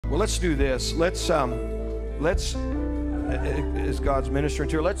Well, let's do this. Let's as God's ministering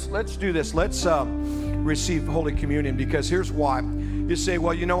to her, let's do this. Let's receive Holy Communion, because here's why. You say,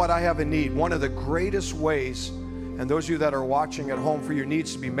 well, you know what? I have a need. One of the greatest ways, and those of you that are watching at home, for your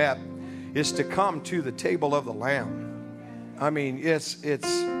needs to be met, is to come to the table of the Lamb. I mean, it's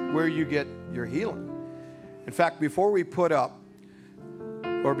where you get your healing. In fact, before we put up,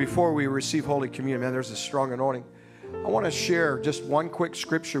 or before we receive Holy Communion, man, there's a strong anointing. I want to share just one quick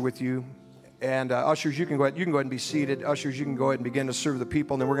scripture with you. And ushers, you can go ahead and be seated. Ushers, you can go ahead and begin to serve the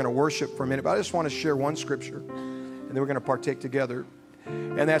people, and then we're going to worship for a minute. But I just want to share one scripture, and then we're going to partake together.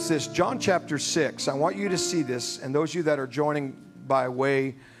 And that's this, John chapter 6. I want you to see this, and those of you that are joining by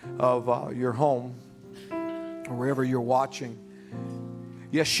way of your home or wherever you're watching,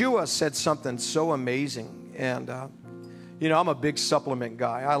 Yeshua said something so amazing. And you know, I'm a big supplement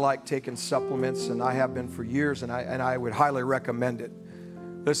guy. I like taking supplements, and I have been for years, and I would highly recommend it.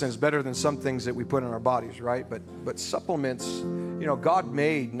 Listen, it's better than some things that we put in our bodies, right? But supplements, you know, God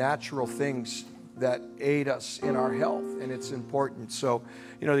made natural things that aid us in our health, and it's important. So,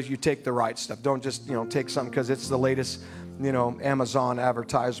 you know, that you take the right stuff. Don't just, you know, take something because it's the latest, you know, Amazon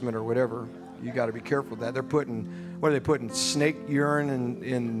advertisement or whatever. You got to be careful with that. They're putting, what are they putting? Snake urine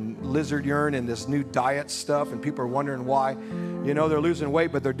and lizard urine in this new diet stuff, and people are wondering why. You know, they're losing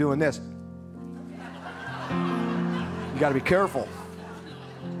weight, but they're doing this. You got to be careful.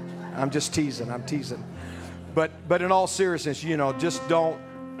 I'm just teasing. I'm teasing. But in all seriousness, you know, just don't.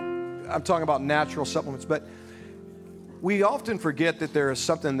 I'm talking about natural supplements. But we often forget that there is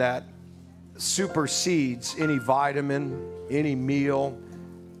something that supersedes any vitamin, any meal,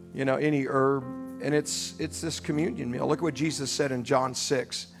 you know, any herb. And it's this communion meal. Look at what Jesus said in John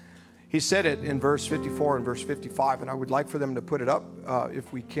 6. He said it in verse 54 and verse 55. And I would like for them to put it up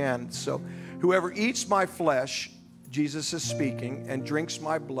if we can. So, whoever eats my flesh, Jesus is speaking, and drinks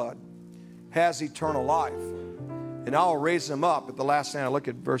my blood has eternal life, and I'll raise him up at the last day. I look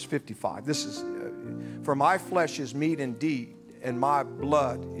at verse 55. This is, for my flesh is meat indeed, and my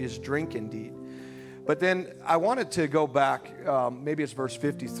blood is drink indeed. But then I wanted to go back, maybe it's verse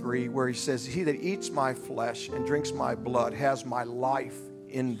 53, where he says, he that eats my flesh and drinks my blood has my life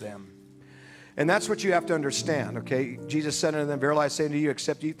in them. And that's what you have to understand, okay? Jesus said unto them, verily I say unto you,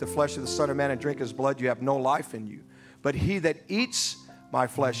 except you eat the flesh of the Son of Man and drink his blood, you have no life in you. But he that eats my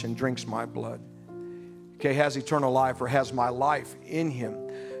flesh and drinks my blood, okay, has eternal life, or has my life in him.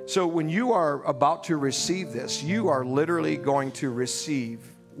 So when you are about to receive this, you are literally going to receive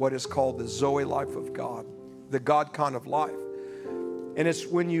what is called the Zoe life of God, the God kind of life. And it's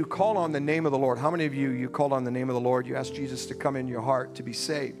when you call on the name of the Lord. How many of you called on the name of the Lord? You asked Jesus to come in your heart to be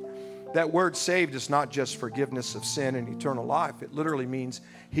saved. That word saved is not just forgiveness of sin and eternal life. It literally means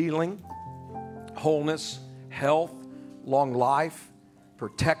healing, wholeness, health, long life,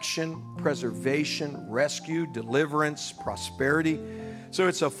 protection, preservation, rescue, deliverance, prosperity. So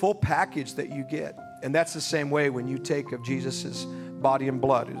it's a full package that you get. And that's the same way when you take of Jesus' body and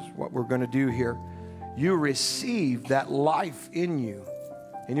blood, is what we're going to do here. You receive that life in you.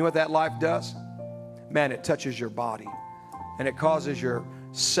 And you know what that life does? Man, it touches your body. And it causes your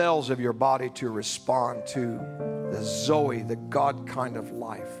cells of your body to respond to the Zoe, the God kind of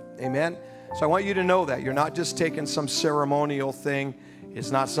life. Amen? So I want you to know that. You're not just taking some ceremonial thing.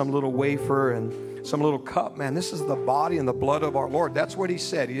 It's not some little wafer and some little cup. Man, this is the body and the blood of our Lord. That's what he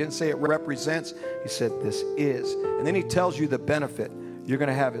said. He didn't say it represents. He said this is. And then he tells you the benefit. You're going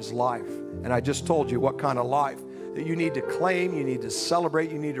to have his life. And I just told you what kind of life that you need to claim, you need to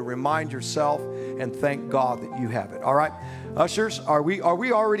celebrate, you need to remind yourself and thank God that you have it. All right, ushers, are we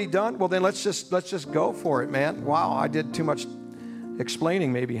already done? Well, then let's just go for it, man. Wow, I did too much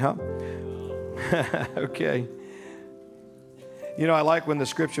explaining, maybe, huh? Okay. You know, I like when the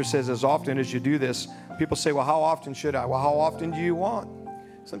scripture says, as often as you do this, people say, well, how often should I? Well, how often do you want?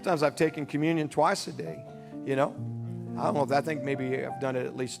 Sometimes I've taken communion twice a day, you know. I don't know, I think maybe I've done it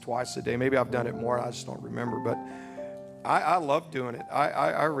at least twice a day. Maybe I've done it more, I just don't remember. But I love doing it.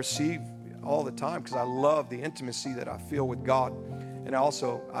 I receive all the time because I love the intimacy that I feel with God. And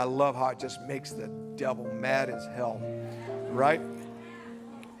I love how it just makes the devil mad as hell, right?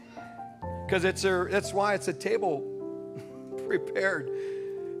 Because that's why it's a table prepared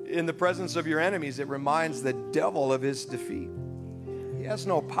in the presence of your enemies. It reminds the devil of his defeat. He has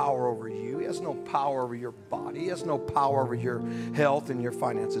no power over you. He has no power over your body. He has no power over your health and your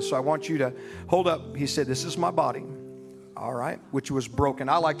finances. So I want you to hold up. He said, this is my body, all right, which was broken.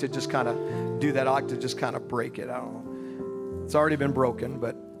 I like to just kind of do that. I like to just kind of break it. I don't know. It's already been broken,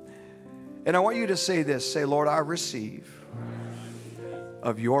 and I want you to say this. Say, Lord, I receive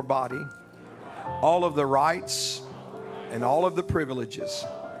of your body all of the rights and all of the privileges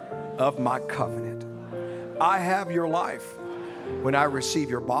of my covenant. I have your life when I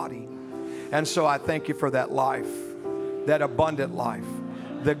receive your body. And so I thank you for that life, that abundant life,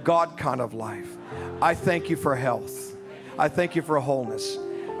 the God kind of life. I thank you for health. I thank you for wholeness.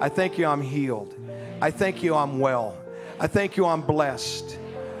 I thank you I'm healed. I thank you I'm well. I thank you I'm blessed.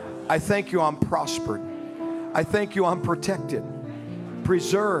 I thank you I'm prospered. I thank you I'm protected,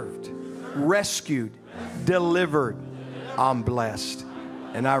 preserved, rescued, delivered. I'm blessed.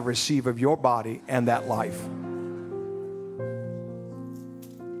 And I receive of your body and that life.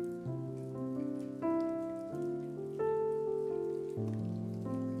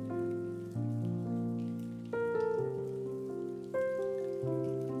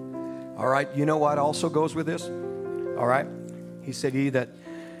 All right, you know what also goes with this? All right, he said, he that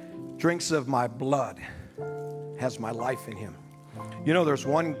drinks of my blood has my life in him. You know, there's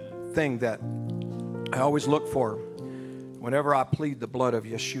one thing that I always look for whenever I plead the blood of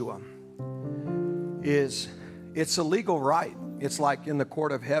Yeshua, is it's a legal right. It's like in the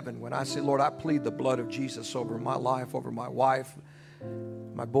court of heaven when I say, Lord, I plead the blood of Jesus over my life, over my wife,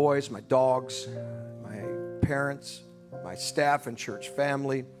 my boys, my dogs, my parents, my staff and church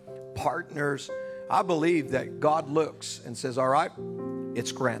family, partners. I believe that God looks and says, all right,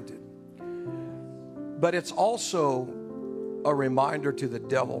 it's granted. But it's also a reminder to the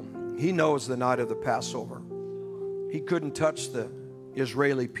devil. He knows the night of the Passover. He couldn't touch the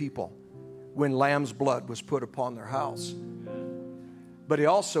Israeli people when lamb's blood was put upon their house. But he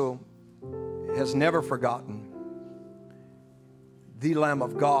also has never forgotten the Lamb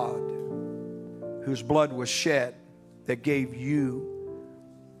of God whose blood was shed that gave you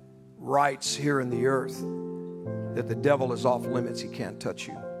rights here in the earth, that the devil is off limits. He can't touch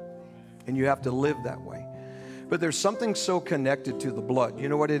you. And you have to live that way. But there's something so connected to the blood. You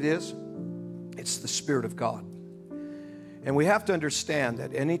know what it is? It's the Spirit of God. And we have to understand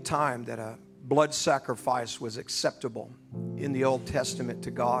that any time that a blood sacrifice was acceptable in the Old Testament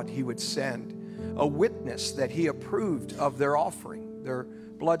to God, he would send a witness that he approved of their offering, their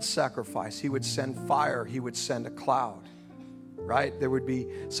blood sacrifice. He would send fire. He would send a cloud, right? There would be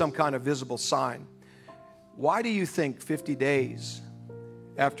some kind of visible sign. Why do you think 50 days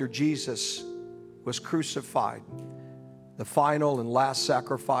after Jesus was crucified, the final and last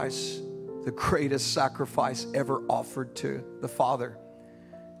sacrifice, the greatest sacrifice ever offered to the Father,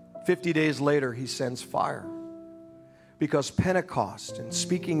 50 days later, he sends fire? Because Pentecost and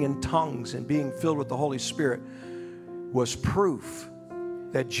speaking in tongues and being filled with the Holy Spirit was proof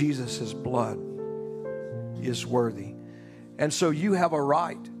that Jesus' blood is worthy. And so you have a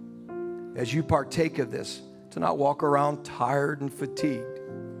right, as you partake of this, to not walk around tired and fatigued,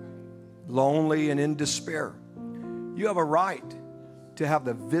 lonely and in despair. You have a right to have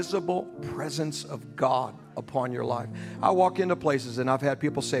the visible presence of God upon your life. I walk into places and I've had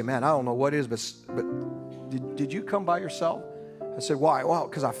people say, man, I don't know what it is, but did you come by yourself? I said, why? Well,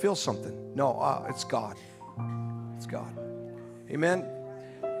 because I feel something. No, it's God. It's God. Amen?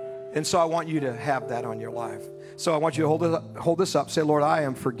 And so I want you to have that on your life. So I want you to hold this up. Say, Lord, I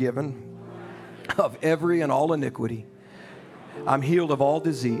am forgiven of every and all iniquity. I'm healed of all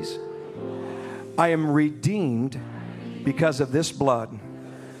disease. I am redeemed because of this blood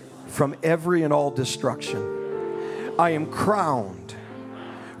from every and all destruction. I am crowned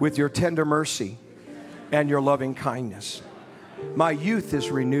with your tender mercy and your loving kindness. My youth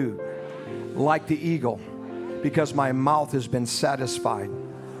is renewed like the eagle because my mouth has been satisfied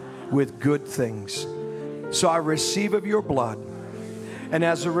with good things. So I receive of your blood, and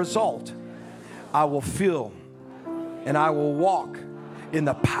as a result, I will feel and I will walk in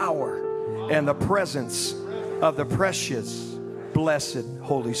the power and the presence of the precious, blessed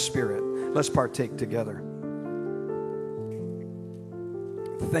Holy Spirit. Let's partake together.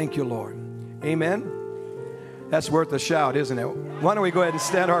 Thank you, Lord. Amen. That's worth a shout, isn't it? Why don't we go ahead and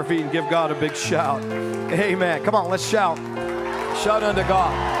stand on our feet and give God a big shout? Amen. Come on, let's shout. Shout unto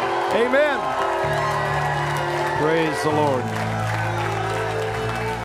God. Amen. Praise the Lord.